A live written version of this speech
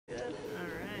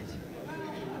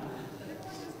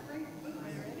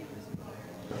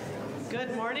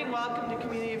Good morning. Welcome to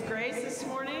Community of Grace this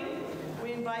morning.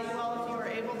 We invite you all, if you are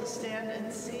able, to stand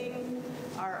and sing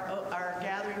our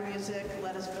gathering music,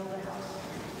 Let Us Build a House.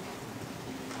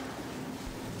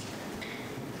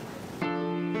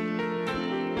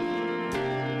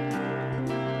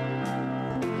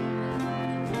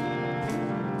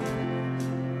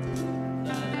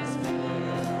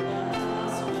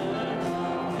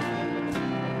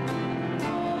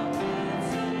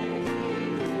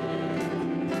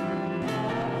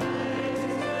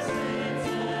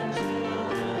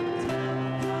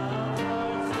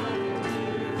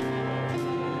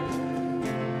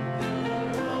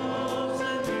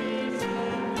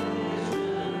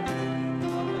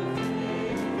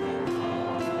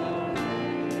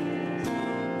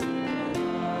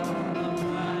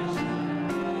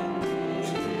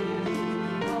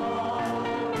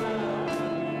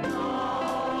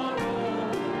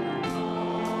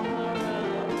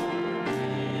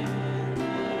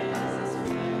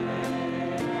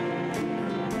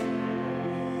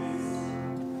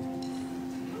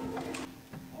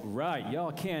 Right,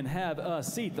 y'all can have a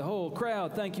seat. The whole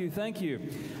crowd, thank you, thank you.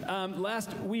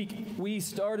 Last week, we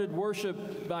started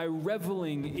worship by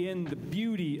reveling in the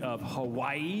beauty of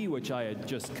Hawaii, which I had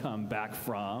just come back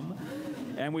from.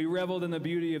 And we reveled in the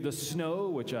beauty of the snow,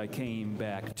 which I came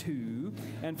back to.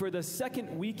 And for the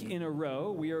second week in a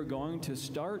row, we are going to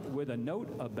start with a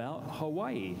note about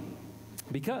Hawaii.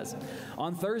 Because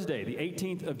on Thursday, the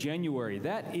 18th of January,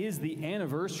 that is the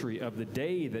anniversary of the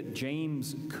day that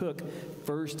James Cook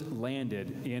first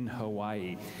landed in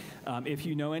Hawaii. If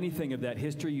you know anything of that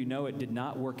history, you know it did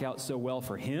not work out so well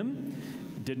for him.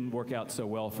 It didn't work out so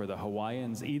well for the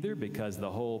Hawaiians either, because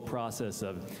the whole process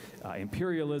of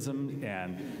imperialism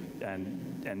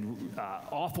and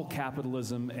awful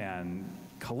capitalism and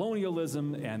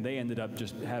colonialism, and they ended up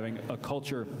just having a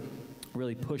culture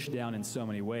really pushed down in so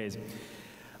many ways.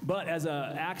 But as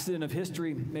an accident of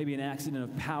history, maybe an accident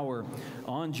of power,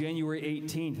 on January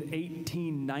 18th,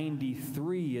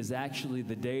 1893 is actually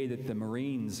the day that the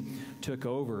Marines took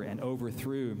over and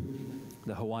overthrew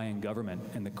the Hawaiian government,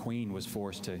 and the Queen was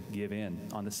forced to give in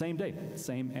on the same day,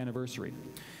 same anniversary.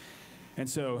 And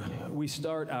so we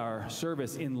start our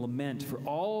service in lament for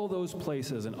all those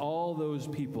places and all those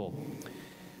people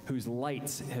whose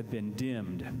lights have been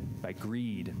dimmed by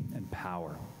greed and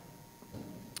power.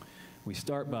 We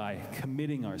start by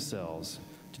committing ourselves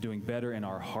to doing better in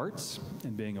our hearts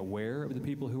and being aware of the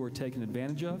people who are taken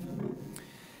advantage of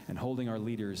and holding our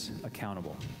leaders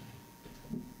accountable.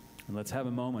 And let's have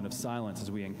a moment of silence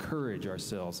as we encourage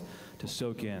ourselves to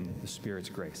soak in the Spirit's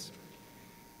grace.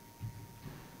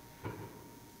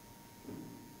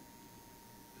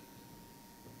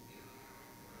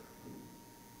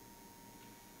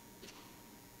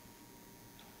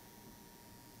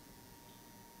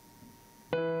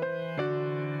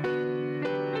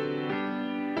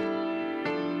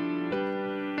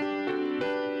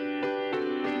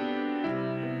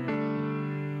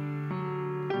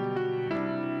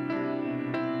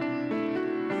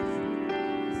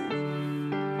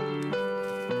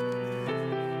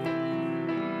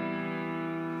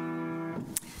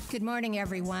 Good morning,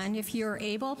 everyone. If you're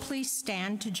able, please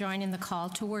stand to join in the call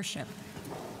to worship.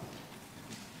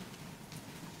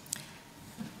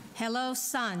 Hello,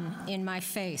 sun in my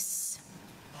face.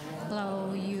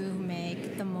 Hello, you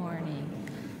make the morning.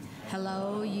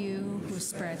 Hello, you who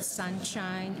spread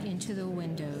sunshine into the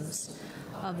windows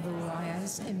of the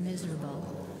wise and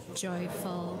miserable,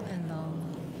 joyful and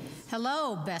lonely.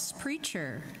 Hello, best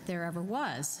preacher there ever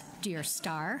was, dear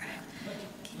star.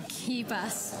 Keep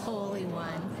us, Holy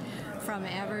One, from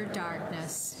ever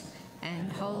darkness,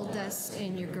 and hold us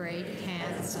in your great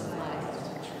hands of light.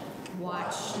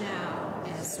 Watch now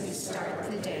as we start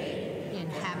the day in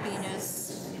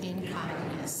happiness, in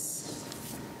kindness.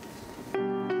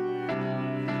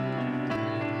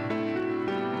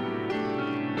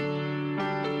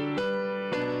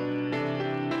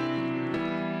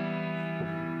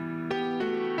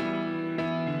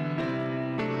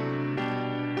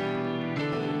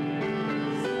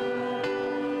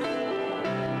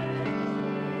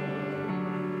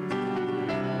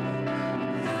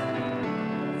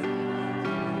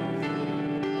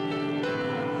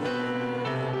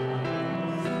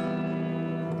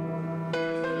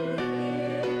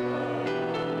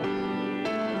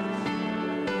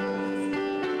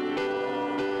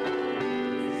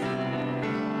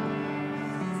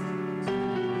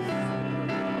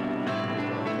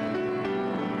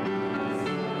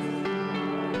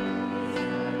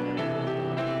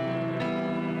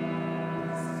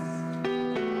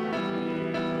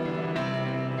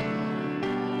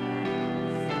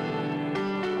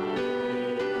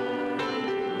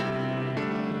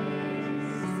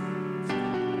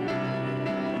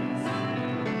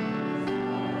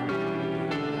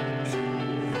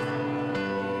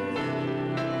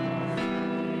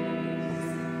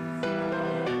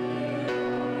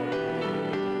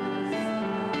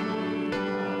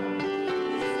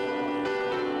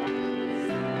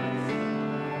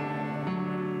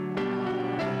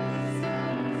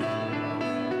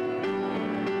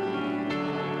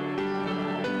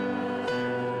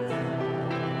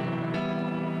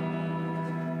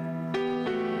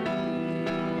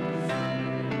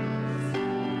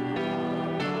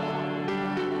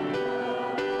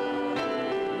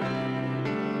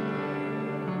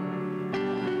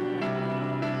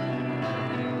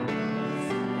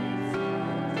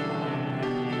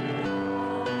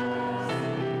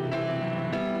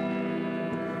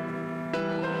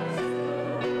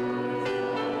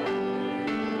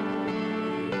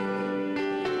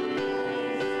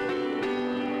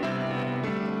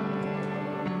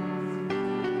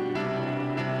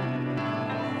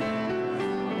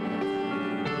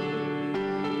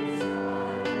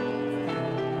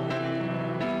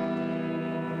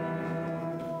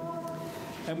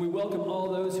 And we welcome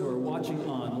all those who are watching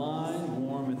online,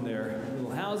 warm in their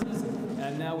little houses.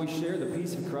 And now we share the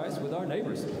peace of Christ with our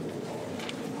neighbors.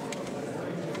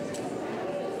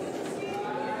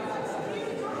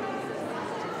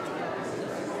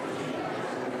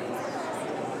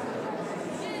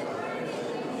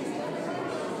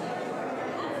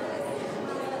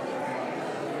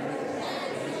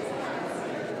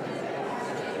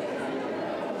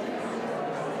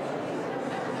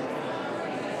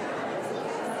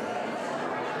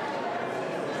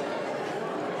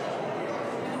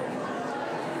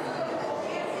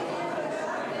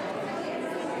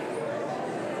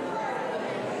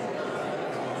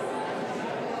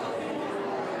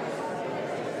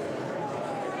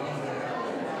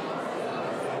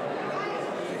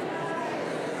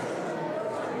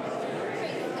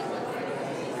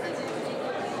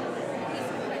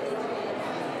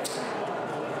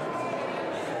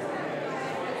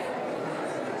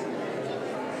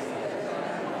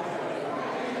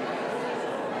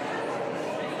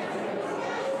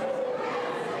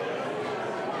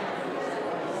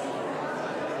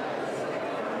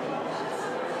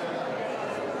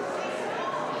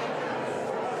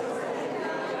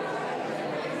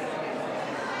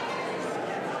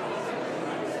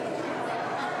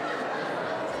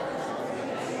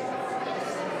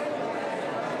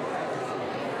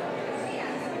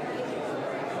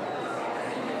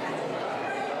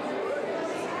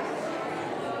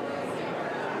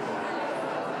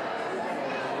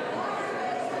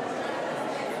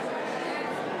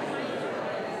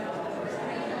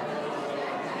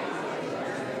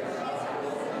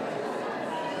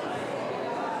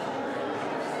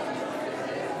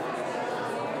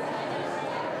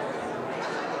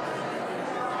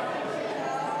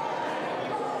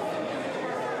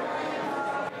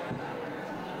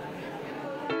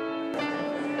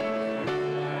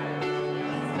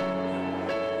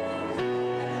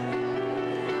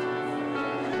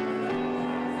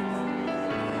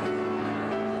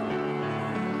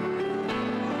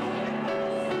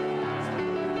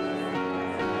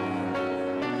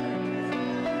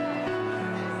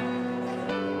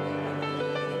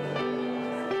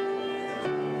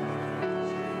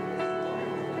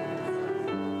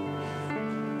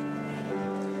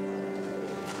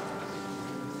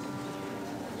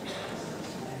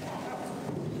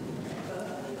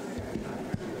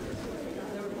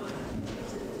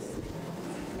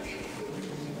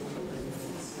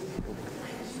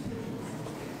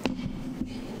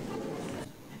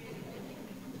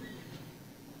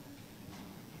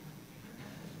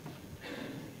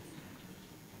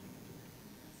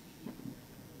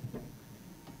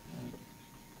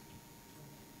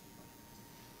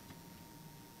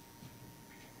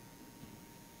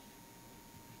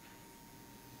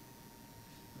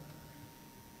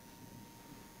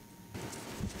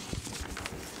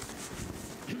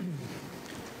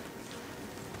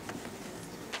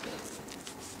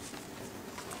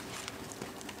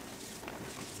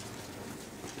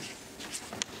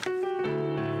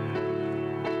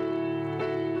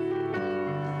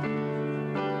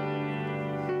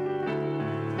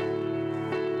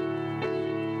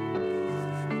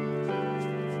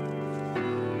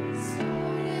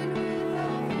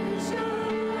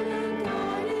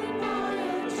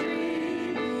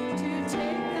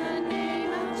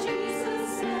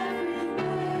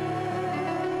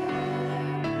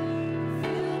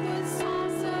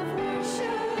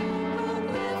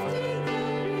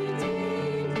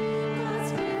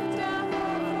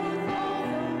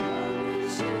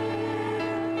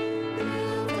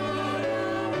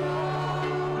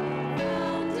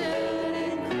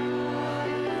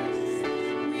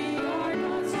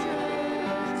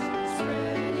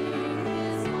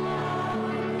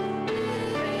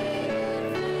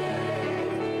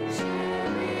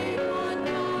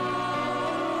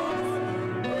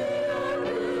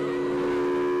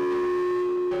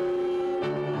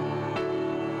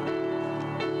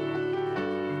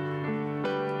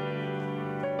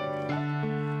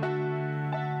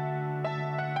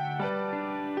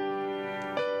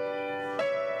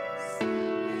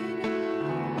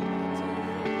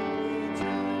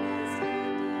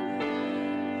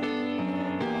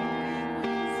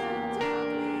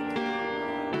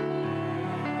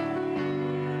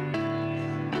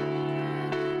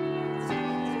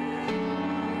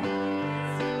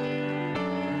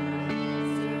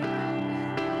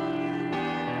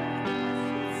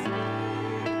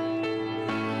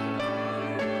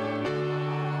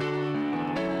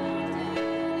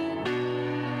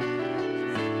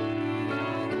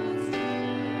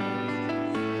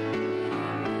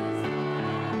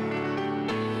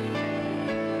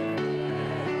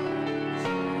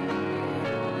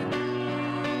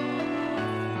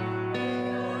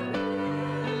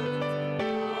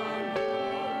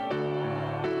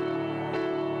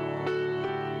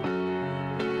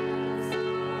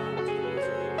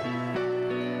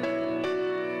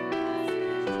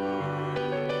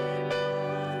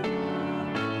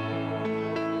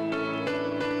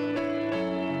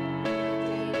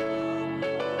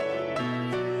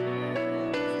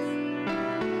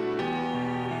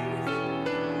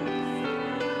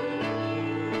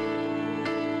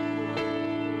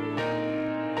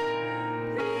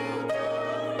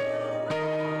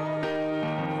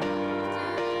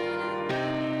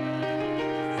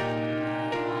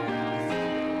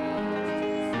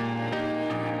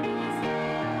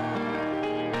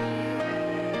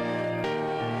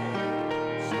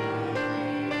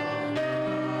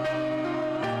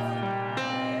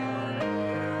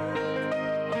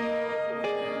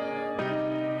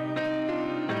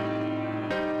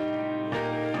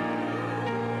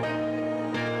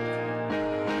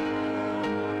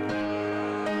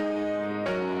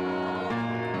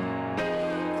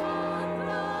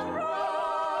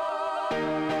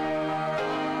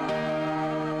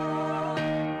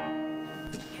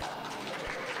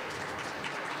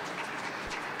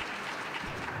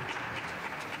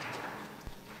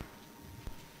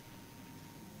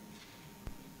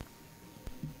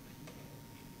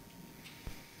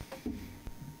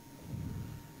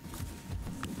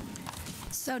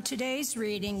 So today's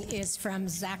reading is from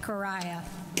Zechariah.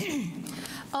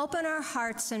 Open our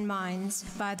hearts and minds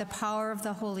by the power of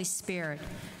the Holy Spirit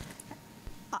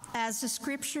as the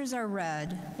scriptures are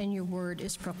read and your word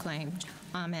is proclaimed.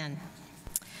 Amen.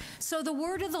 So the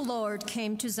word of the Lord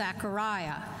came to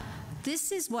Zechariah.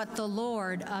 This is what the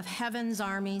Lord of heaven's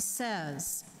armies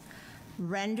says.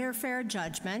 Render fair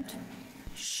judgment,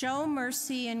 show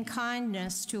mercy and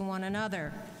kindness to one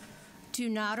another. Do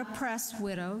not oppress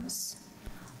widows,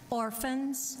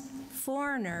 orphans,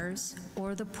 foreigners,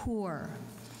 or the poor,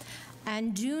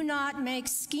 and do not make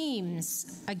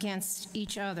schemes against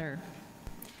each other.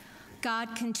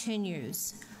 God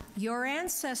continues, your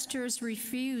ancestors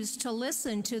refused to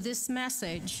listen to this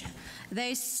message.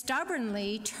 They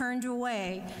stubbornly turned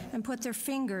away and put their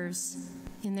fingers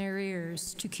in their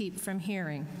ears to keep from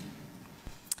hearing.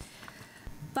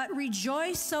 But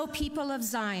rejoice, O people of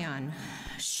Zion.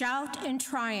 Shout in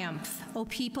triumph, O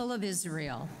people of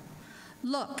Israel.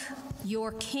 Look,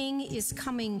 your king is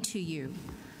coming to you.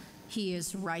 He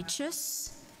is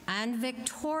righteous and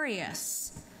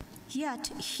victorious, yet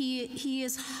he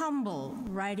is humble,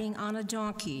 riding on a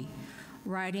donkey's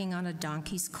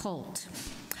colt.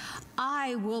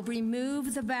 I will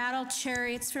remove the battle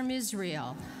chariots from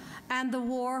Israel and the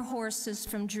war horses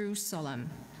from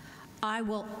Jerusalem. I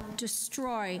will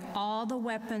destroy all the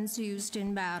weapons used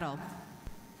in battle,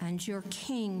 and your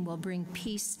king will bring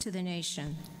peace to the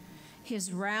nation.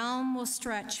 His realm will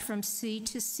stretch from sea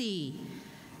to sea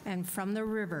and from the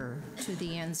river to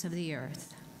the ends of the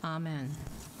earth. Amen.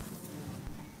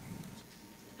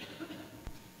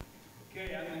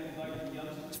 Okay, I'm going to invite the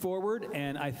youngsters forward,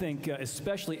 and I think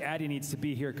especially Addie needs to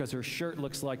be here because her shirt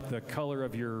looks like the color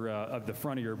of your of the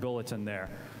front of your bulletin there.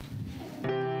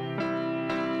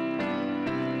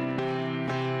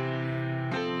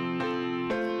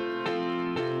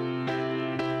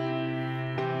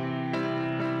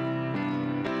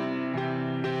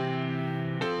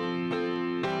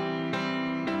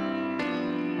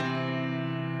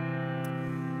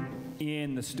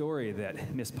 In the story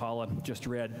that Miss Paula just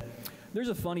read, there's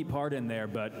a funny part in there,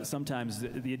 but sometimes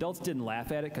the adults didn't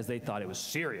laugh at it because they thought it was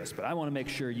serious. But I want to make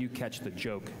sure you catch the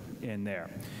joke in there.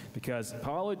 Because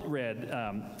Paula read,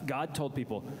 God told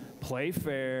people, play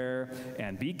fair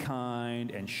and be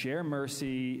kind and share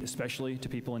mercy, especially to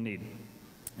people in need.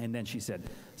 And then she said,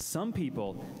 some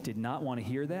people did not want to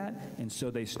hear that, and so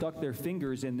they stuck their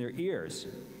fingers in their ears.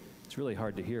 It's really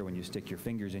hard to hear when you stick your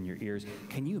fingers in your ears.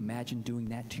 Can you imagine doing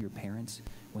that to your parents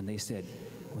when they said,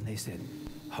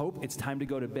 Hope, it's time to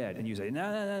go to bed, and you say,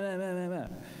 no.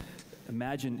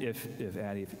 Imagine if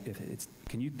Addie, if it's,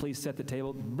 can you please set the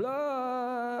table?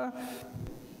 Blah.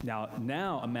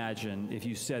 Now imagine if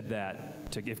you said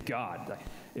that to if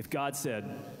God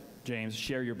said, James,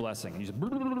 share your blessing, and you said,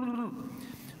 blah.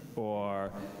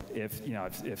 Or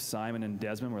if Simon and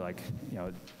Desmond were like,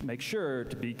 make sure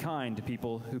to be kind to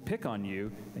people who pick on you,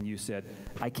 and you said,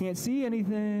 I can't see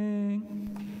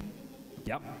anything.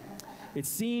 Yep. It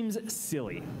seems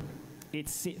silly.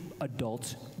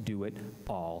 Adults do it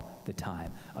all the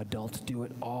time. Adults do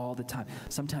it all the time.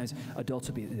 Sometimes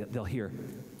adults they'll hear,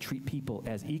 treat people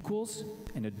as equals,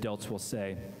 and adults will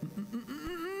say,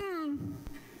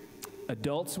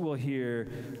 Adults will hear,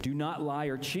 do not lie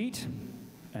or cheat.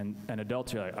 And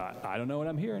adults are like, I don't know what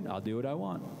I'm hearing. I'll do what I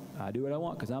want. I do what I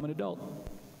want because I'm an adult.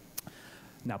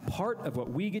 Now, part of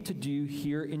what we get to do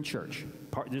here in church,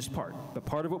 part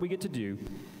of what we get to do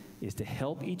is to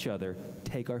help each other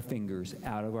take our fingers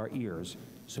out of our ears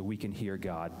so we can hear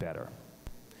God better.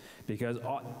 Because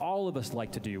all of us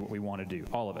like to do what we want to do.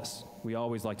 All of us. We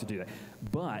always like to do that.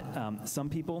 But some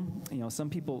people,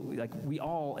 like we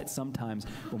all at some times,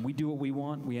 when we do what we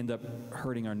want, we end up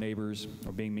hurting our neighbors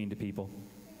or being mean to people.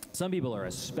 Some people are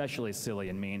especially silly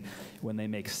and mean when they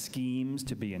make schemes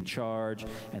to be in charge,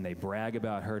 and they brag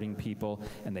about hurting people,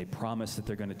 and they promise that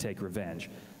they're going to take revenge.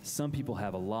 Some people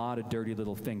have a lot of dirty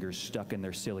little fingers stuck in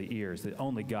their silly ears that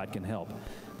only God can help.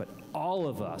 But all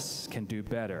of us can do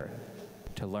better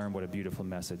to learn what a beautiful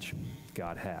message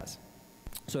God has.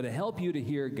 So to help you to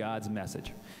hear God's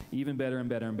message, even better and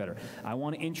better and better, I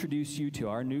want to introduce you to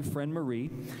our new friend Marie.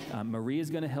 Marie is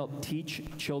going to help teach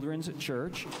children's at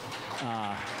church.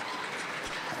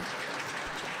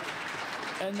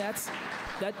 And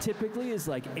that typically is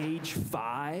like age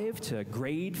 5 to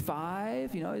grade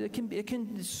 5. It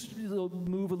can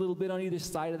move a little bit on either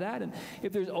side of that. And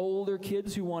if there's older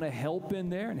kids who want to help in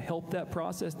there and help that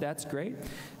process, that's great.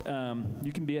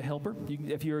 You can be a helper.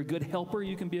 If you're a good helper,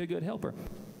 you can be a good helper.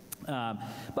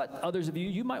 But others of you,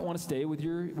 you might want to stay with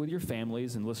your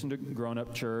families and listen to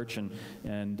grown-up church,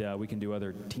 and we can do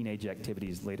other teenage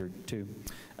activities later too.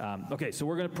 Okay, so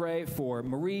we're going to pray for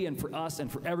Marie and for us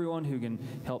and for everyone who can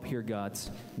help hear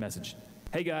God's message.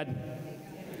 Hey, God,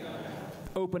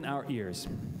 open our ears,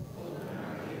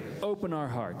 open our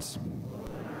hearts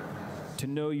to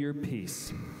know your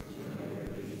peace.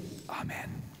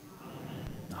 Amen.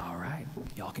 All right,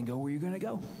 y'all can go where you're going to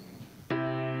go.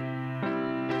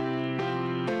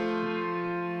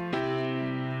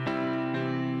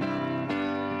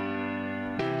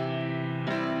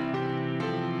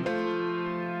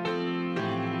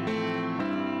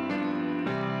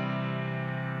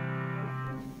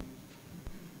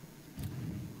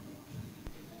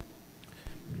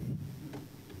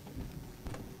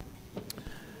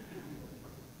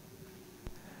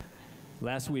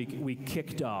 Last week, we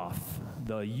kicked off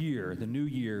the new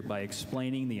year, by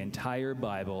explaining the entire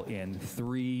Bible in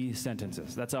 3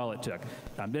 sentences. That's all it took.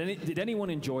 Did anyone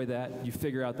enjoy that? You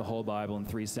figure out the whole Bible in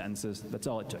 3 sentences? That's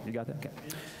all it took. You got that? Okay.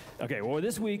 Okay, well,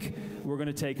 this week, we're going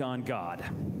to take on God.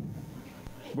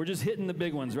 We're just hitting the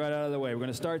big ones right out of the way. We're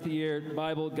going to start the year,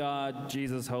 Bible, God,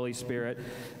 Jesus, Holy Spirit,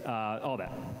 all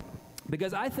that.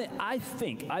 Because I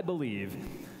believe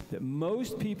that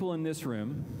most people in this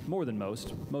room, more than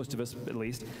most of us at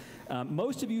least,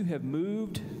 most of you have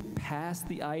moved past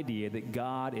the idea that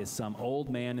God is some old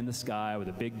man in the sky with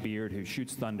a big beard who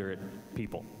shoots thunder at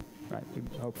people, right?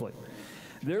 Hopefully.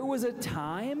 There was a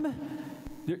time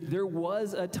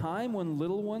when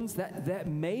little ones, that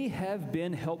may have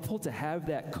been helpful to have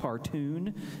that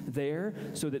cartoon there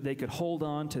so that they could hold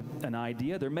on to an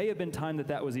idea. There may have been time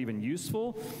that was even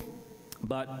useful.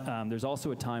 But there's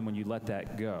also a time when you let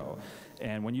that go.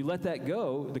 And when you let that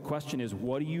go, the question is,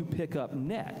 what do you pick up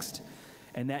next?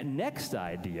 And that next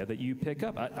idea that you pick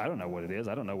up, I don't know what it is.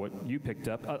 I don't know what you picked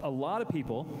up. A lot of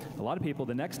people,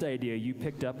 the next idea you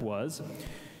picked up was,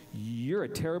 you're a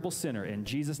terrible sinner, and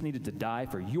Jesus needed to die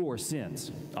for your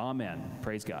sins. Amen.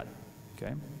 Praise God.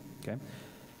 Okay?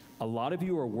 A lot of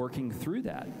you are working through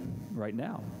that right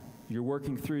now. You're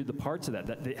working through the parts of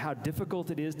that, how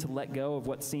difficult it is to let go of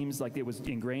what seems like it was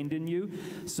ingrained in you.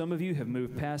 Some of you have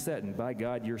moved past that, and by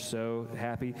God, you're so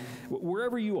happy.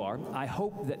 Wherever you are, I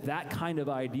hope that kind of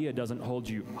idea doesn't hold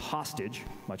you hostage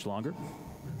much longer.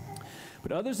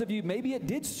 But others of you, maybe it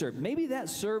did serve. Maybe that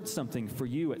served something for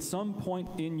you at some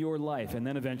point in your life, and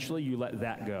then eventually you let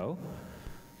that go.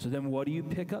 So then what do you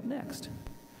pick up next?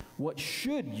 What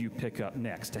should you pick up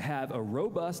next to have a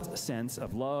robust sense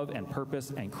of love and purpose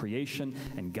and creation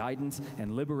and guidance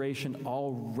and liberation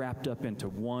all wrapped up into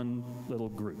one little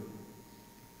group?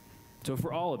 So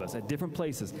for all of us at different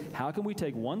places, how can we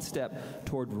take one step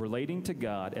toward relating to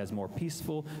God as more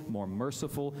peaceful, more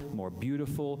merciful, more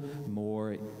beautiful,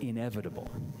 more inevitable?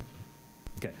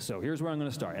 Okay, so here's where I'm going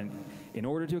to start. And in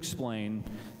order to explain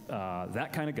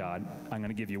that kind of God, I'm going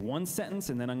to give you 1 sentence,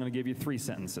 and then I'm going to give you 3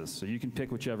 sentences. So you can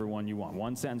pick whichever one you want,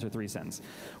 1 sentence or 3 sentences.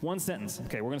 1 sentence.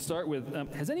 Okay, we're going to start with,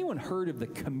 has anyone heard of the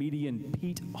comedian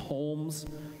Pete Holmes?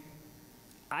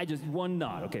 One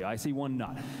nod. Okay, I see 1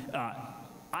 nod.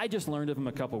 I just learned of him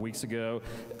a couple weeks ago.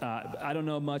 I don't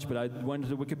know much, but I went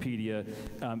to Wikipedia.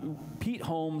 Pete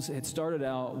Holmes had started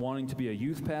out wanting to be a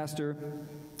youth pastor,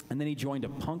 and then he joined a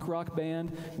punk rock band,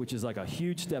 which is like a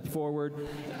huge step forward.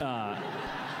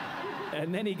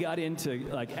 And then he got into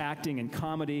like acting and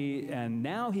comedy, and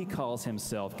now he calls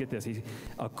himself, get this, he's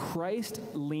a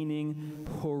Christ-leaning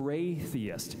hooray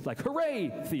theist. Like,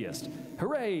 hooray theist,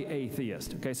 hooray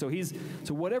atheist. Okay, so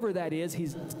whatever that is,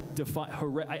 he's defined,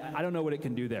 hooray, I don't know what it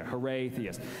can do there, hooray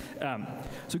theist.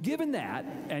 So given that,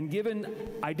 and given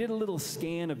I did a little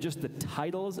scan of just the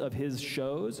titles of his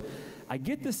shows, I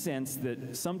get the sense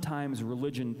that sometimes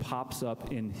religion pops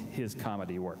up in his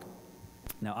comedy work.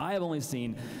 Now, I have only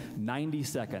seen 90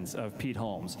 seconds of Pete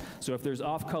Holmes, so if there's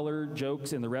off-color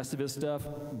jokes in the rest of his stuff,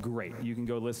 great. You can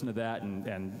go listen to that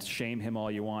and shame him all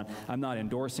you want. I'm not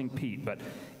endorsing Pete, but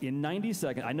in 90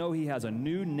 seconds, I know he has a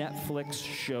new Netflix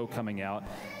show coming out,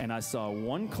 and I saw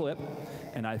 1 clip,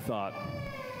 and I thought,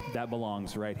 that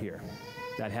belongs right here.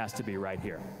 That has to be right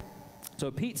here.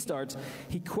 So Pete starts,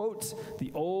 he quotes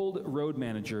the old road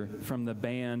manager from the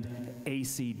band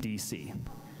AC/DC,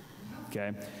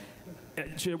 okay?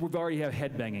 We've already have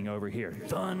headbanging over here.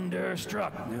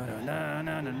 Thunderstruck. Na,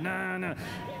 na, na, na, na.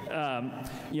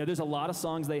 There's a lot of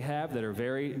songs they have that are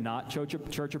very not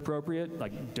church appropriate,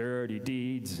 like Dirty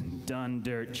Deeds, Done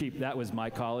Dirt Cheap. That was my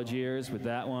college years with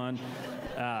that one.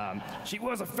 She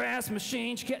was a fast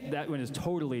machine. That one is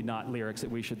totally not lyrics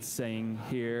that we should sing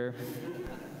here.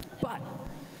 But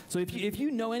So if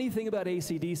you know anything about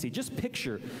AC/DC, just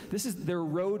picture, this is their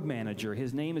road manager.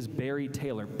 His name is Barry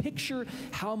Taylor. Picture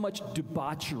how much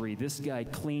debauchery this guy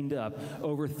cleaned up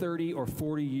over 30 or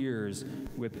 40 years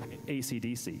with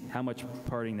AC/DC, how much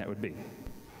partying that would be.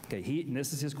 Okay, and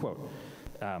this is his quote.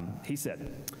 He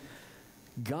said,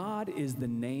 "God is the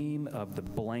name of the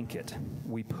blanket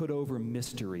we put over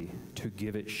mystery to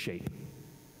give it shape."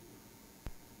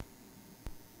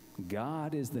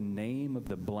 God is the name of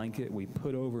the blanket we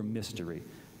put over mystery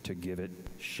to give it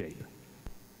shape.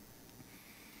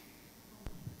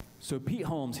 So Pete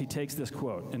Holmes, he takes this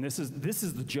quote, and this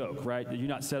is the joke, right? You're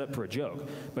not set up for a joke.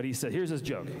 But he said, here's his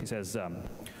joke. He says,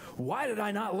 "Why did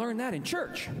I not learn that in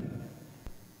church?"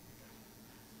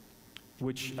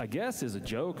 Which I guess is a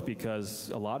joke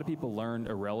because a lot of people learn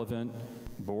irrelevant,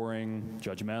 boring,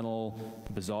 judgmental,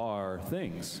 bizarre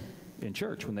things in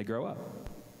church when they grow up.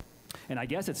 And I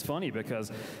guess it's funny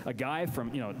because a guy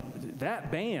from,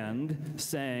 that band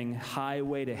sang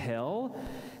Highway to Hell,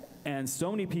 and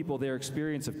so many people, their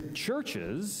experience of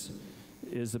churches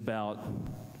is about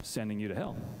sending you to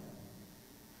hell.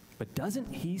 But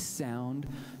doesn't he sound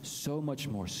so much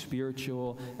more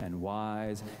spiritual and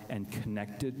wise and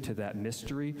connected to that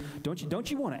mystery?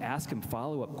 Don't you want to ask him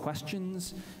follow-up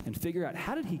questions and figure out,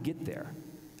 how did he get there?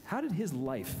 How did his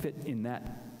life fit in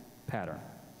that pattern?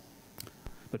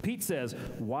 But Pete says,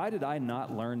 "Why did I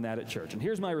not learn that at church?" And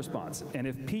here's my response. And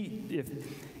if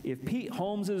Pete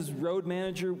Holmes's road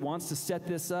manager wants to set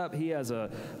this up, he has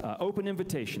an open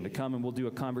invitation to come, and we'll do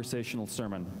a conversational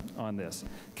sermon on this.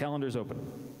 Calendar's open.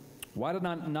 Why did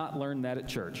I not learn that at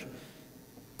church?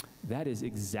 That is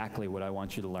exactly what I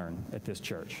want you to learn at this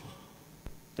church.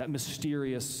 That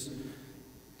mysterious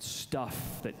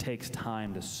stuff that takes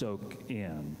time to soak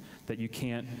in, that you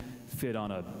can't fit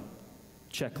on a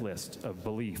checklist of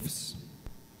beliefs.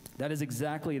 That is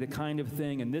exactly the kind of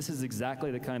thing, and this is exactly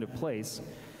the kind of place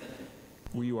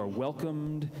where you are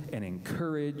welcomed and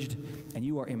encouraged, and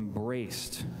you are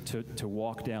embraced to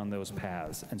walk down those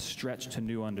paths and stretch to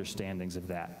new understandings of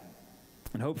that.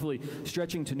 And hopefully,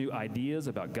 stretching to new ideas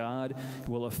about God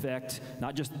will affect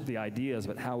not just the ideas,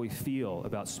 but how we feel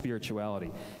about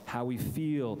spirituality, how we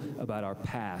feel about our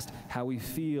past, how we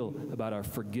feel about our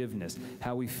forgiveness,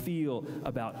 how we feel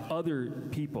about other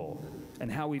people, and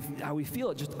how we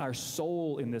feel just our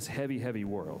soul in this heavy, heavy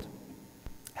world.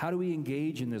 How do we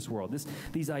engage in this world?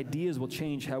 These ideas will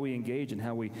change how we engage and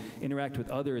how we interact with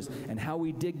others and how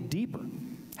we dig deeper.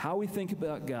 How we think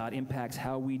about God impacts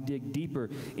how we dig deeper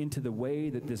into the way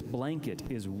that this blanket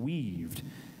is weaved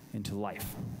into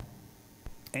life.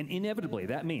 And inevitably,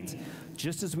 that means,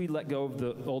 just as we let go of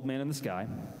the old man in the sky,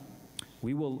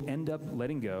 we will end up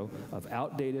letting go of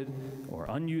outdated or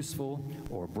unuseful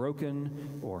or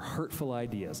broken or hurtful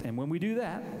ideas. And when we do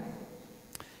that,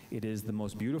 it is the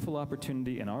most beautiful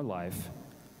opportunity in our life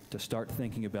to start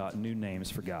thinking about new names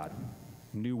for God.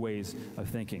 New ways of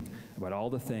thinking about all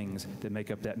the things that make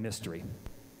up that mystery.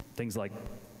 Things like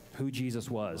who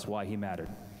Jesus was, why he mattered.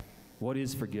 What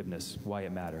is forgiveness, why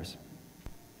it matters.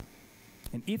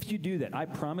 And if you do that, I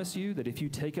promise you that if you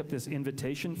take up this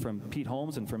invitation from Pete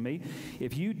Holmes and from me,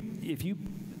 if you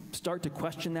start to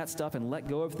question that stuff and let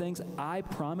go of things, I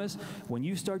promise when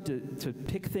you start to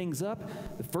pick things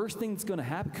up, the first thing that's going to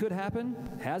happen, could happen,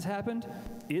 has happened,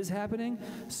 is happening,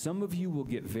 some of you will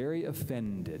get very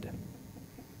offended.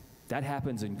 That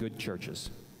happens in good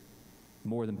churches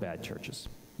more than bad churches.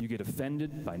 You get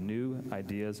offended by new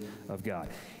ideas of God.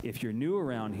 If you're new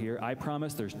around here, I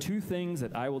promise there's two things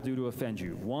that I will do to offend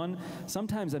you. One,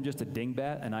 sometimes I'm just a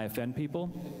dingbat and I offend people.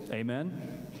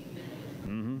 Amen?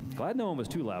 Glad no one was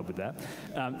too loud with that.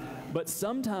 But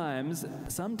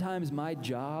sometimes my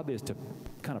job is to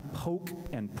kind of poke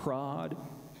and prod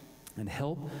and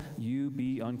help you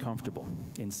be uncomfortable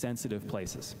in sensitive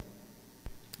places.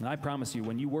 And I promise you,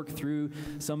 when you work through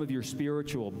some of your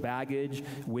spiritual baggage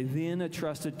within a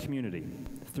trusted community,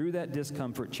 through that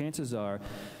discomfort, chances are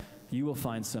you will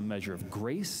find some measure of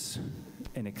grace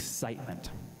and excitement.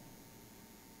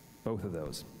 Both of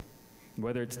those.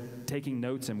 Whether it's taking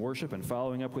notes in worship and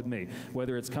following up with me,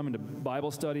 whether it's coming to Bible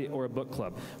study or a book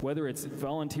club, whether it's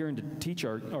volunteering to teach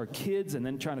our kids and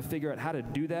then trying to figure out how to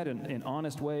do that in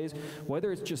honest ways,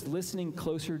 whether it's just listening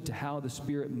closer to how the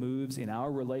Spirit moves in our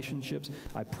relationships,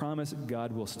 I promise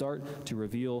God will start to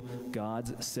reveal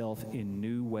God's self in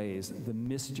new ways. The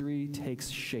mystery takes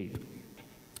shape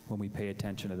when we pay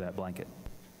attention to that blanket.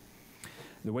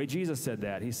 The way Jesus said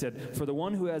that, he said, "For the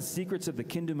one who has secrets of the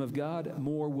kingdom of God,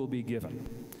 more will be given."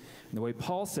 And the way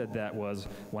Paul said that was,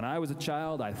 "When I was a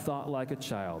child, I thought like a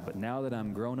child, but now that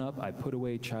I'm grown up, I put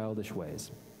away childish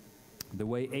ways." The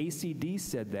way ACD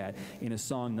said that in a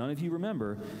song none of you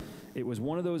remember, it was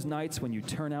one of those nights when you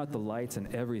turn out the lights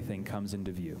and everything comes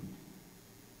into view.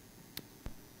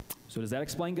 So does that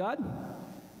explain God?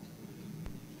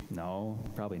 No,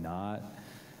 probably not.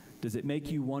 Does it make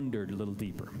you wonder a little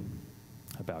deeper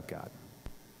about God?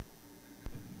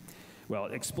 Well,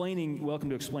 welcome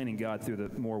to explaining God through the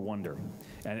more wonder,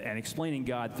 and explaining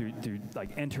God through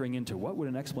like entering into what would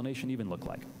an explanation even look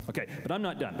like. Okay, but I'm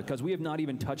not done, because we have not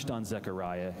even touched on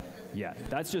Zechariah yet.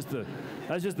 That's just the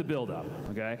build-up.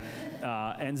 Okay,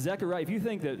 and Zechariah. If you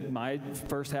think that my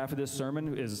first half of this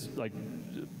sermon is like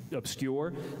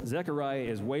obscure, Zechariah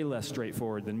is way less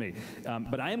straightforward than me.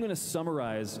 But I am going to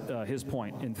summarize his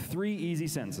point in 3 easy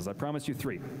sentences. I promise you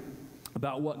 3.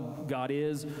 About what God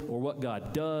is, or what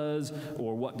God does,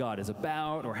 or what God is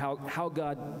about, or how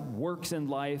God works in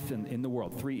life and in the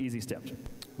world. 3 easy steps.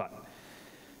 But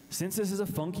since this is a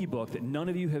funky book that none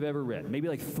of you have ever read, maybe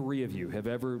like 3 of you have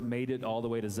ever made it all the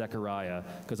way to Zechariah,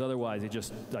 because otherwise it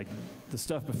just, like, the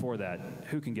stuff before that,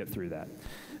 who can get through that?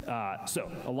 So,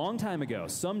 a long time ago,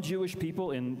 some Jewish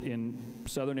people in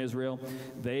southern Israel,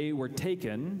 they were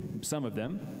taken, some of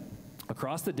them,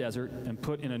 across the desert and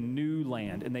put in a new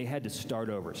land, and they had to start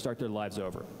their lives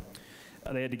over.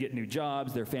 They had to get new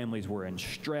jobs. Their families were in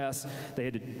stress. They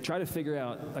had to try to figure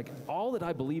out, like, all that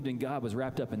I believed in God was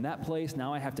wrapped up in that place.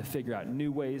 Now I have to figure out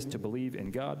new ways to believe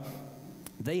in God.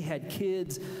 They had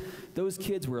kids. Those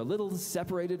kids were a little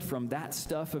separated from that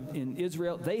stuff in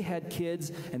Israel. They had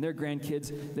kids, and their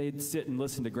grandkids, they'd sit and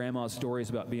listen to grandma's stories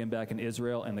about being back in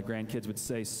Israel, and the grandkids would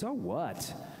say, "So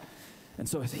what?" And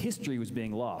so his history was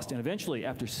being lost. And eventually,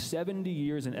 after 70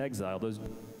 years in exile,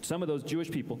 some of those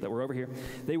Jewish people that were over here,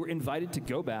 they were invited to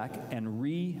go back and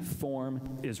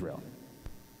reform Israel.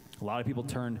 A lot of people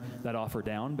turned that offer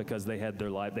down because they had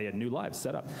new lives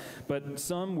set up. But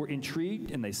some were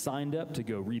intrigued, and they signed up to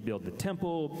go rebuild the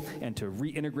temple and to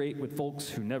reintegrate with folks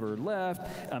who never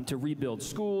left, to rebuild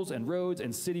schools and roads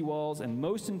and city walls, and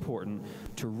most important,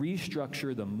 to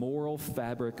restructure the moral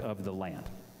fabric of the land.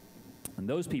 And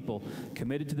those people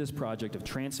committed to this project of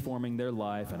transforming their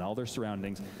life and all their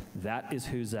surroundings. That is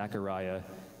who Zechariah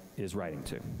is writing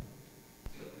to.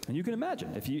 And you can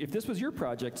imagine, if this was your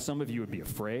project, some of you would be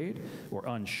afraid or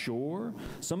unsure.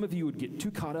 Some of you would get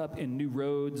too caught up in new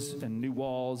roads and new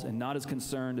walls and not as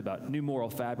concerned about new moral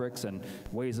fabrics and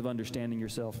ways of understanding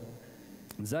yourself.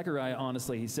 Zechariah,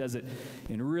 honestly, he says it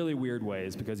in really weird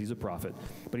ways because he's a prophet,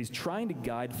 but he's trying to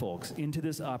guide folks into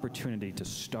this opportunity to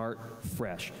start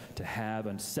fresh, to have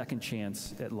a second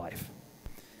chance at life.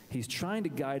 He's trying to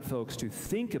guide folks to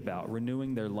think about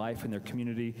renewing their life and their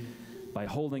community by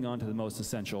holding on to the most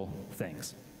essential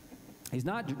things. He's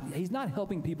not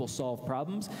helping people solve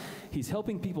problems. He's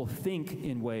helping people think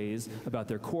in ways about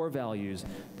their core values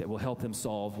that will help them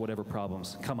solve whatever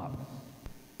problems come up.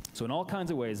 So in all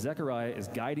kinds of ways, Zechariah is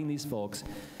guiding these folks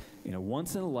in a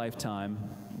once-in-a-lifetime,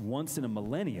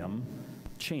 once-in-a-millennium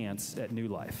chance at new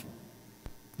life.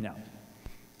 Now,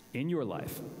 in your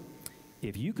life,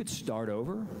 if you could start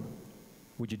over,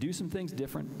 would you do some things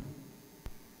different?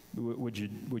 Would you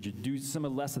do some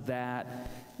less of that?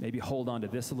 Maybe hold on to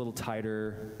this a little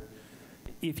tighter?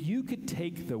 If you could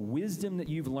take the wisdom that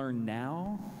you've learned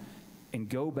now and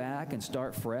go back and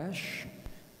start fresh,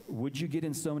 would you get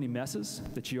in so many messes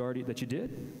that you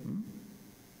did?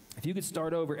 If you could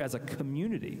start over as a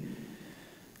community,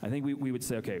 I think we would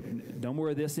say, okay, no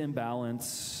more of this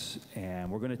imbalance, and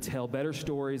we're going to tell better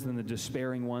stories than the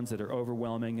despairing ones that are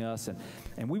overwhelming us,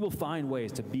 and we will find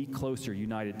ways to be closer,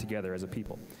 united together as a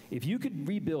people. If you could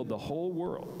rebuild the whole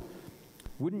world,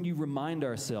 wouldn't you remind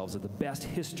ourselves of the best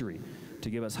history to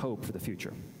give us hope for the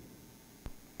future?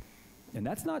 And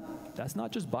that's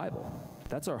not just Bible.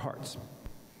 That's our hearts.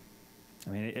 I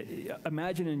mean,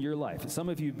 imagine in your life, some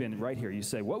of you have been right here, you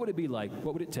say, what would it be like,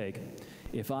 what would it take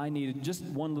if I needed just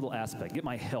one little aspect, get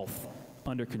my health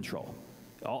under control,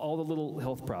 all the little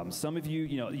health problems. Some of you,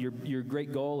 your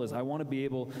great goal is, I want to be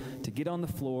able to get on the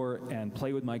floor and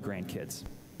play with my grandkids.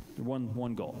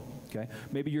 One goal, okay?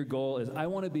 Maybe your goal is, I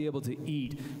want to be able to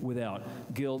eat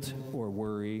without guilt or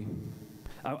worry.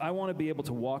 I want to be able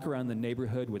to walk around the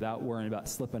neighborhood without worrying about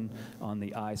slipping on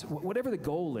the ice. Whatever the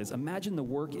goal is, imagine the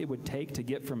work it would take to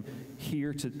get from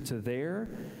here to there.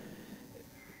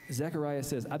 Zechariah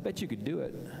says, I bet you could do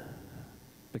it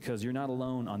because you're not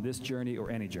alone on this journey or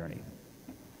any journey.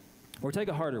 Or take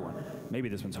a harder one. Maybe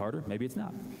this one's harder, maybe it's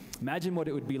not. Imagine what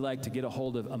it would be like to get a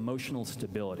hold of emotional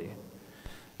stability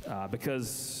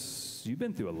because you've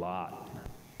been through a lot.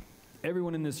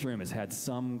 Everyone in this room has had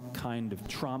some kind of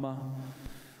trauma.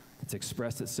 It's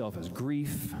expressed itself as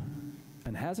grief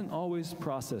and hasn't always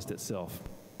processed itself.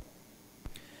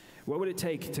 What would it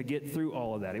take to get through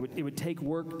all of that? It would take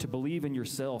work to believe in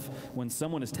yourself when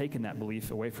someone has taken that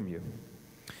belief away from you.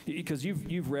 Because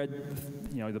you've read,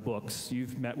 the books,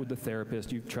 you've met with the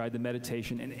therapist, you've tried the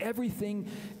meditation, and everything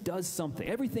does something.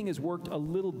 Everything has worked a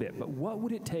little bit, but what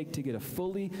would it take to get a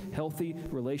fully healthy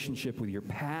relationship with your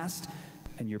past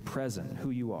and your present, who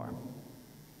you are?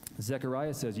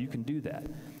 Zechariah says you can do that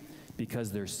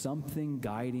because there's something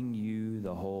guiding you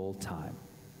the whole time.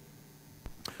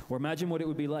 Or imagine what it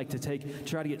would be like to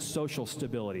try to get social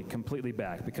stability completely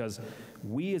back, because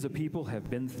we as a people have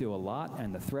been through a lot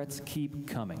and the threats keep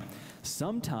coming.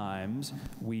 Sometimes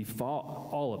we fall,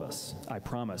 all of us, I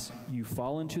promise, you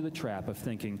fall into the trap of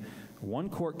thinking one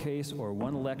court case or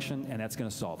one election and that's going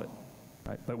to solve it.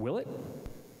 Right? But will it?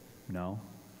 No.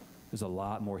 There's a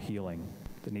lot more healing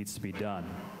that needs to be done.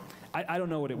 I don't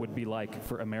know what it would be like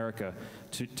for America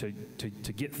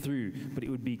to get through, but it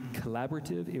would be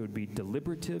collaborative, it would be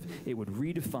deliberative, it would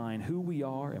redefine who we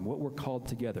are and what we're called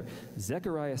together.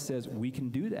 Zechariah says we can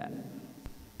do that.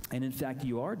 And in fact,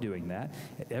 you are doing that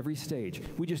at every stage.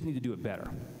 We just need to do it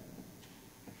better.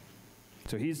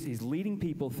 So he's leading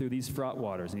people through these fraught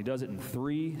waters, and he does it in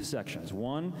 3 sections.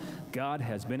 1, God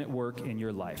has been at work in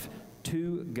your life.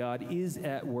 2, God is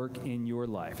at work in your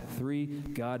life. 3,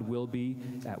 God will be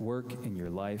at work in your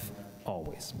life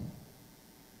always.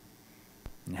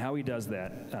 And how he does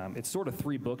that, it's sort of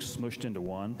 3 books smushed into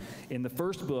one. In the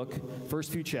first book,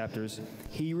 first few chapters,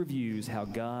 he reviews how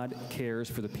God cares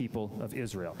for the people of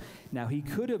Israel. Now, he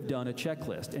could have done a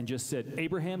checklist and just said,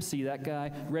 Abraham, see that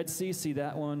guy. Red Sea, see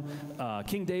that one.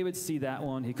 King David, see that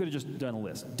one. He could have just done a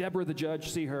list. Deborah the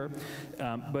judge, see her.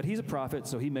 But he's a prophet,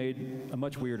 so he made a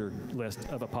much weirder list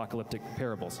of apocalyptic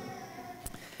parables.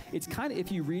 It's kind of,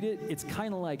 if you read it, it's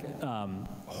kind of like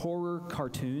horror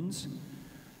cartoons.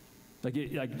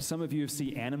 Like some of you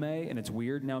see anime, and it's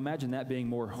weird. Now imagine that being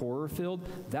more horror-filled.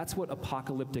 That's what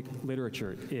apocalyptic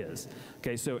literature is.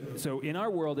 Okay, so in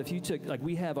our world, if you took, like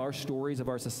we have our stories of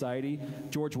our society,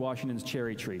 George Washington's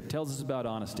cherry tree tells us about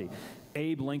honesty.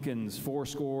 Abe Lincoln's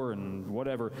fourscore and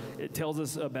whatever, it tells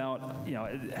us about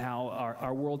how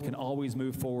our world can always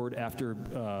move forward after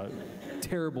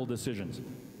terrible decisions.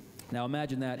 Now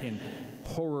imagine that in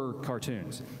horror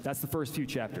cartoons. That's the first few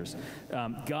chapters.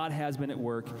 God has been at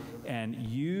work, and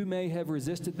you may have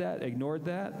resisted that, ignored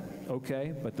that,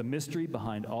 okay, but the mystery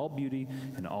behind all beauty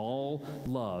and all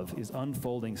love is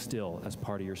unfolding still as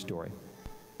part of your story.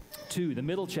 2, the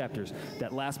middle chapters,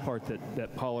 that last part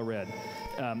that Paula read.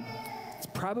 It's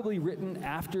probably written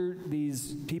after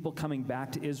these people coming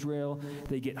back to Israel.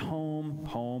 They get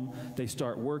home, they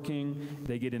start working,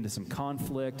 they get into some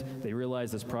conflict, they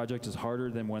realize this project is harder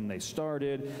than when they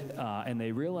started, and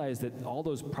they realize that all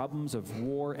those problems of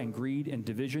war and greed and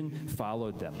division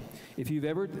followed them. If you've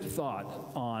ever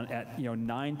thought at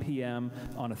 9 p.m.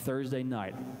 on a Thursday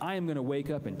night, I am going to wake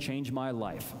up and change my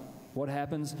life, what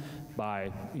happens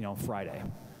by Friday?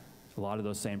 A lot of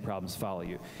those same problems follow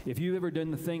you. If you've ever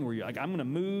done the thing where you're like, I'm going to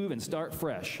move and start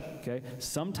fresh, okay?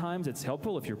 Sometimes it's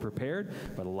helpful if you're prepared,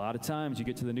 but a lot of times you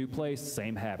get to the new place,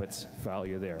 same habits follow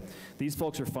you there. These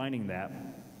folks are finding that,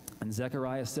 and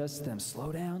Zechariah says to them,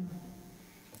 slow down.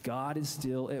 God is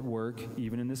still at work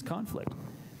even in this conflict.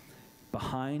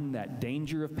 Behind that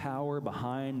danger of power,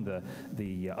 behind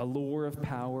the allure of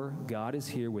power, God is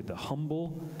here with the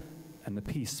humble and the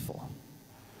peaceful.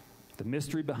 The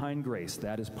mystery behind grace,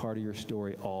 that is part of your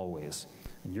story always.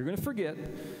 And you're going to forget,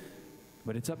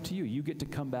 but it's up to you. You get to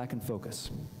come back and focus.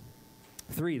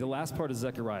 3, the last part of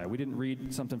Zechariah. We didn't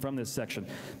read something from this section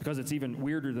because it's even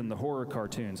weirder than the horror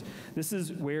cartoons. This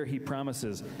is where he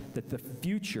promises that the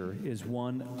future is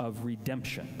one of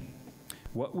redemption.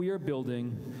 What we are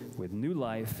building with new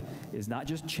life is not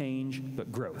just change,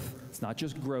 but growth. It's not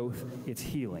just growth, it's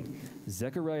healing.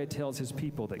 Zechariah tells his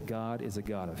people that God is a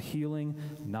God of healing,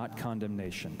 not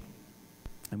condemnation.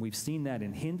 And we've seen that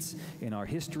in hints in our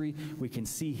history. We can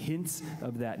see hints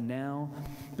of that now.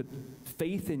 But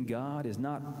faith in God is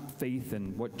not faith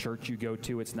in what church you go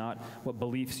to. It's not what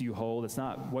beliefs you hold. It's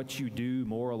not what you do,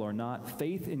 moral or not.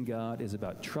 Faith in God is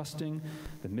about trusting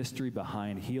the mystery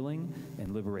behind healing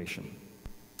and liberation,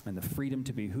 and the freedom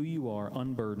to be who you are,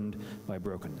 unburdened by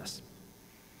brokenness.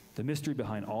 The mystery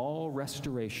behind all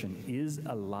restoration is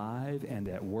alive and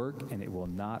at work, and it will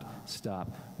not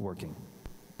stop working.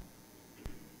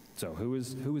 So who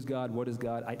is God? What is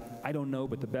God? I don't know,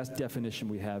 but the best definition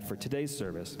we have for today's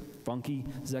service, funky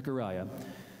Zechariah,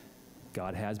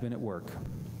 God has been at work,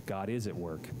 God is at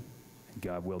work, and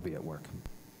God will be at work.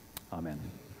 Amen.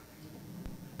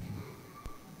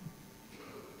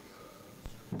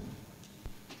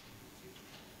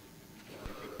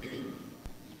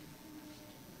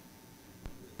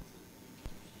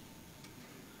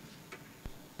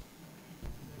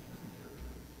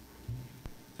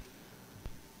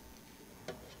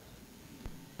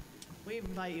 We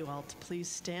invite you all to please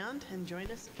stand and join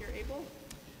us if you're able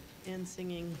in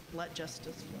singing Let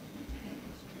Justice Flow.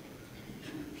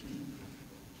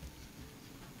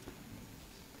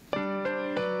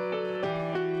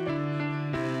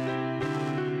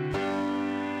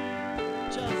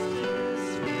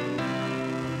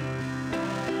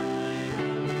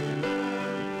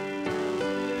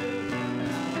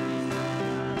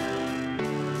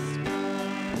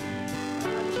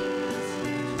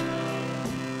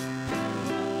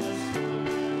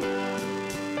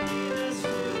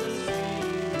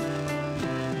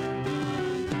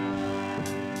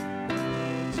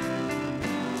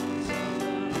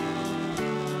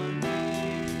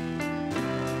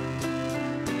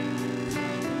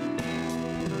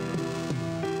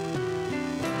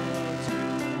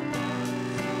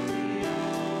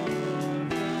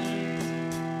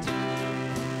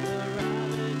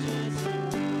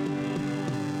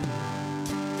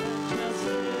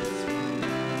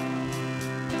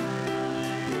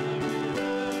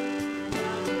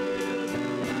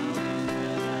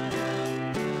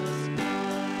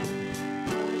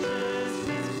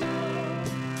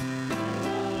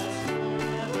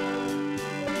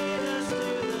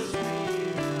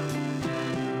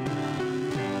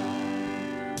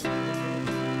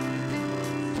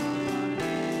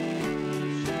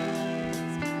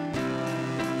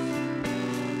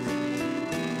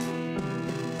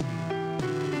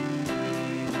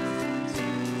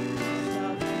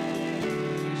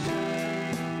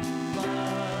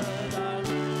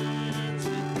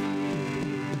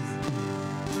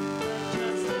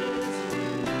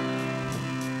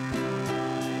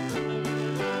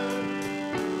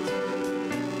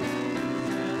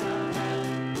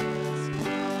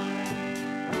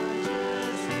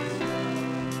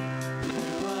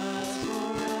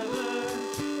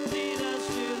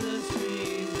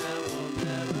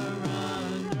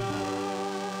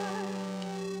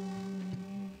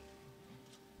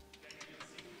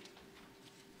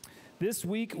 This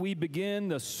week we begin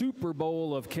the Super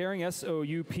Bowl of Caring,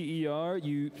 S-O-U-P-E-R.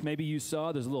 Maybe you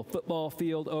saw there's a little football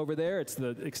field over there. It's the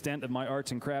extent of my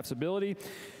arts and crafts ability.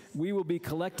 We will be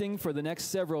collecting for the next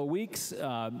several weeks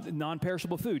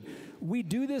non-perishable food. We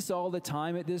do this all the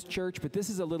time at this church, but this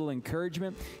is a little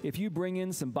encouragement. If you bring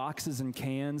in some boxes and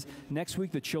cans, next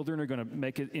week the children are going to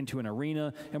make it into an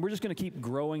arena, and we're just going to keep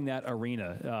growing that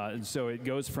arena. And so it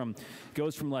goes from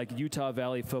like Utah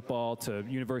Valley football to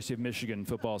University of Michigan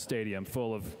football stadium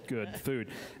full of good food.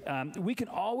 We can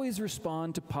always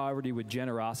respond to poverty with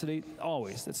generosity,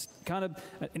 always. That's kind of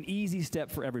an easy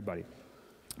step for everybody.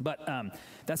 But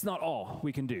that's not all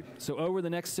we can do. So over the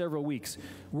next several weeks,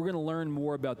 we're going to learn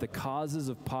more about the causes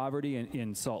of poverty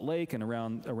in Salt Lake and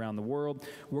around the world.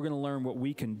 We're going to learn what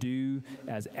we can do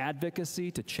as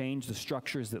advocacy to change the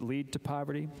structures that lead to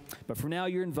poverty. But for now,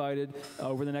 you're invited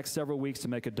over the next several weeks to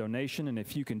make a donation. And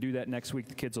if you can do that next week,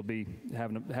 the kids will be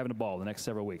having a ball the next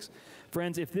several weeks.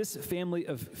 Friends, if this family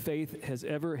of faith has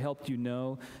ever helped you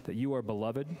know that you are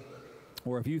beloved,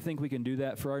 or if you think we can do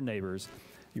that for our neighbors,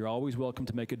 you're always welcome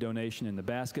to make a donation in the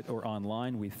basket or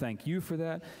online. We thank you for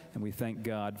that, and we thank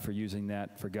God for using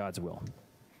that for God's will.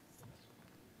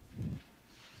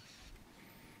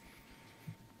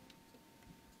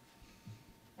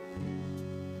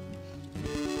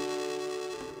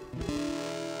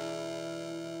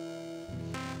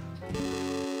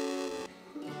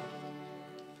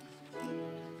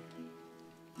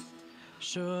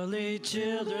 Surely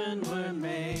children were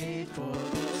made for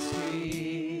the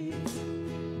street,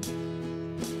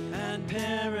 and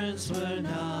parents were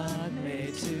not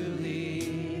made to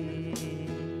lead.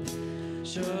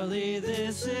 Surely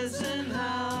this isn't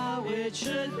how it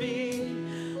should be.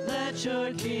 Let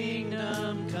your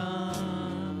kingdom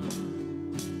come.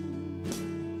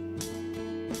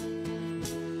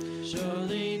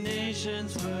 Surely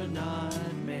nations were not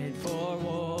made for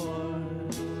war,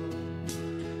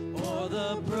 or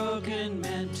the broken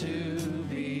meant to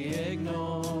be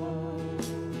ignored.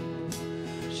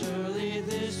 Surely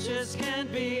this just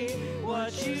can't be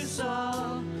what you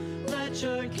saw. Let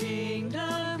your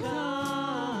kingdom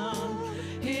come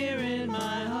here in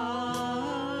my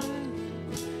heart,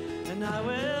 and I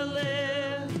will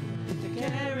live to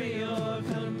carry your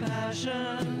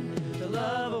compassion, to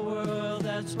love a world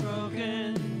that's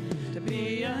broken, to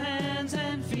be your hands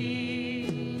and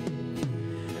feet.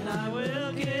 And I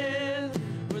will give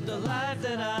with the life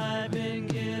that I've been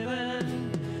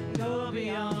given, go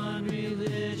beyond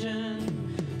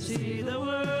religion, see the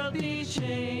world be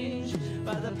changed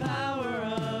by the power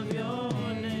of your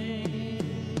name,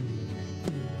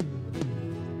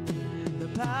 the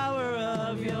power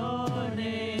of your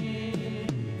name.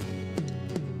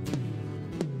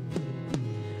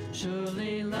 Surely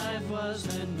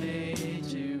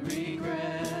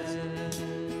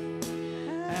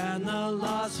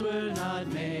hearts were not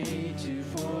made to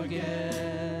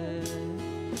forget.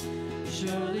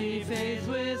 Surely faith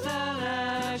without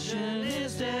action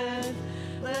is dead.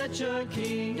 Let your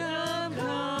kingdom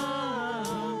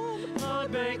come.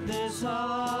 Lord, break this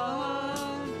heart.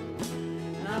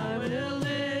 And I will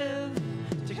live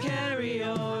to carry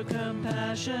your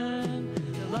compassion,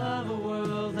 to love a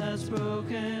world that's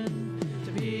broken,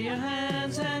 to be your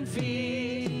hands and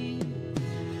feet.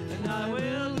 And I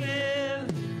will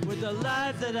live with the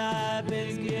life that I've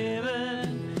been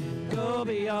given, go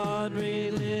beyond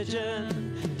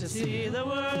religion, to see the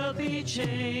world be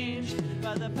changed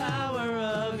by the power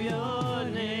of your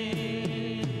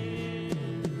name.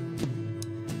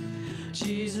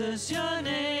 Jesus, your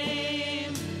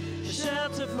name,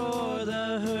 shelter for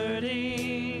the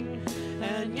hurting,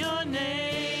 and your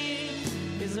name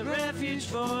is a refuge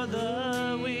for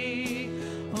the weak.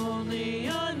 Only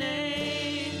your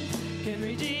name can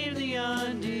redeem the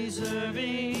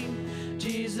undeserving.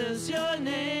 Jesus, your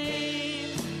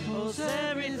name holds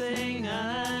everything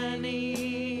I need.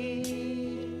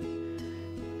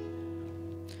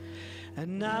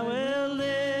 And I will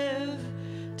live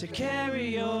to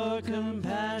carry your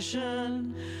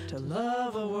compassion, to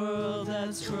love a world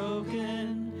that's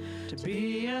broken, to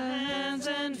be your hands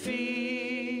and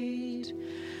feet.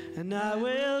 And I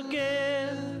will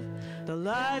give the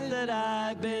life that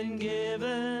I've been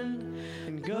given,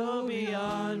 and go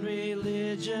beyond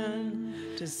religion,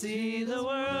 to see the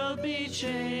world be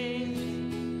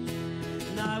changed.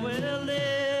 And I will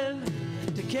live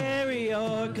to carry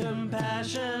your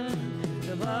compassion,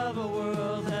 to love a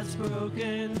world that's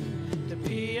broken, to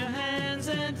be your hands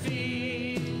and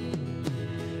feet.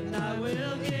 And I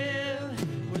will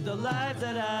give with the life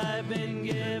that I've been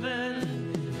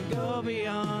given, and go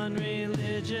beyond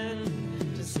religion,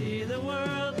 to see the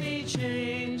world be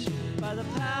changed by the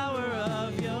power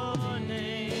of your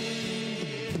name.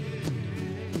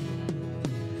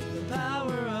 The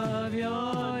power of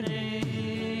your name.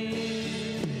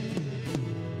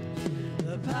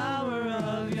 The power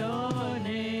of your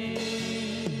name.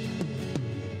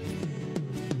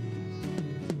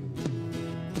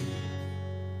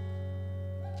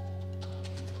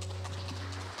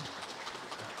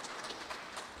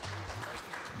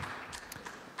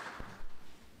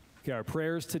 Okay, our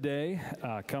prayers today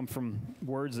come from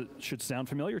words that should sound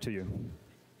familiar to you.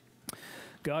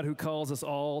 God, who calls us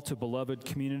all to beloved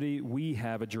community, we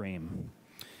have a dream.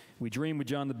 We dream with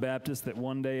John the Baptist that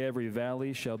one day every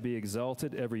valley shall be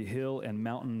exalted, every hill and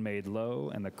mountain made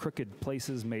low, and the crooked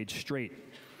places made straight,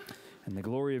 and the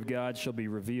glory of God shall be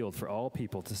revealed for all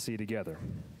people to see together.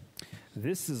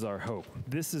 This is our hope.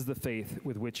 This is the faith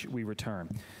with which we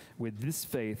return. With this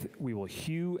faith, we will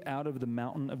hew out of the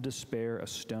mountain of despair a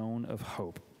stone of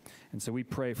hope. And so we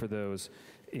pray for those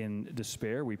in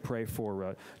despair. We pray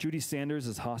for Judy Sanders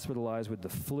is hospitalized with the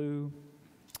flu.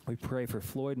 We pray for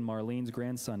Floyd and Marlene's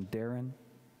grandson, Darren.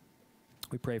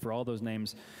 We pray for all those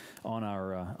names on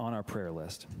our prayer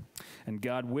list. And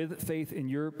God, with faith in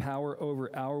your power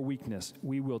over our weakness,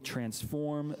 we will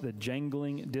transform the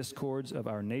jangling discords of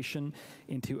our nation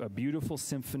into a beautiful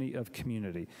symphony of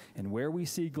community. And where we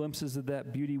see glimpses of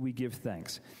that beauty, we give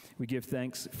thanks. We give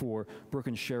thanks for Brooke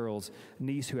and Cheryl's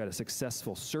niece who had a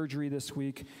successful surgery this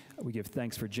week. We give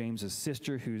thanks for James's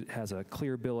sister who has a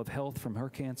clear bill of health from her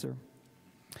cancer.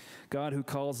 God, who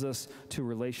calls us to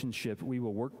relationship, we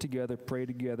will work together, pray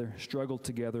together, struggle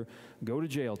together, go to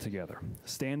jail together,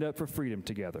 stand up for freedom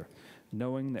together,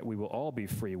 knowing that we will all be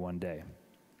free one day.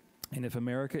 And if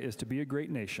America is to be a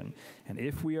great nation, and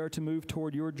if we are to move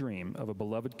toward your dream of a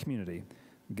beloved community,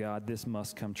 God, this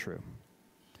must come true.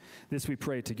 This we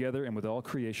pray together and with all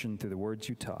creation through the words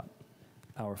you taught.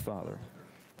 Our Father,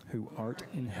 who art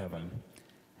in heaven,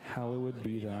 hallowed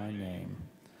be thy name.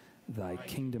 Thy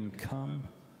kingdom come,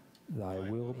 thy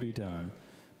will be done,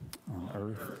 on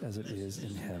earth as it is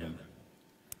in heaven.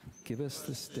 Give us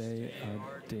this day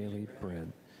our daily bread,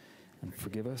 and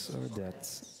forgive us our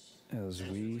debts as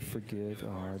we forgive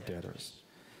our debtors.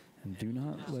 And do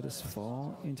not let us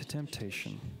fall into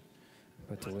temptation,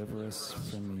 but deliver us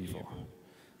from evil.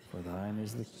 For thine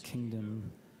is the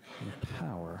kingdom, and the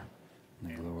power,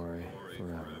 and the glory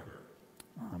forever.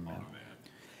 Amen.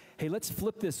 Hey, let's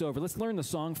flip this over. Let's learn the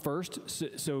song first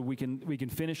so we can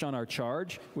finish on our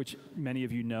charge, which many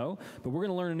of you know. But we're going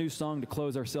to learn a new song to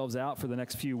close ourselves out for the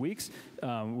next few weeks.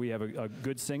 We have a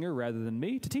good singer rather than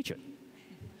me to teach it.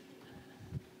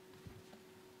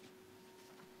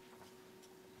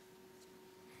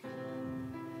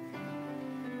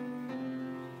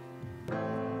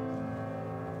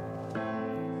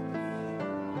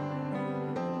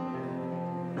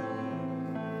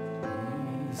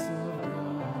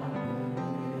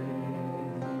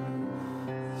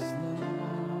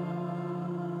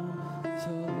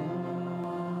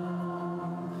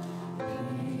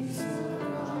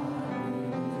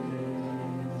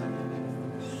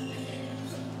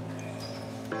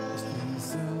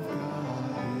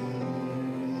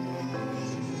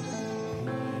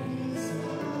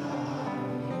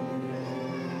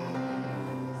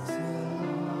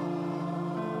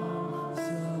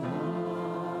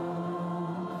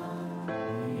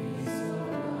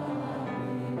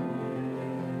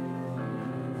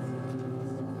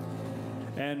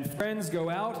 And friends, go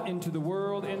out into the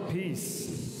world in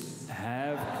peace.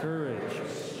 Have courage.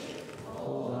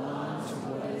 Hold on.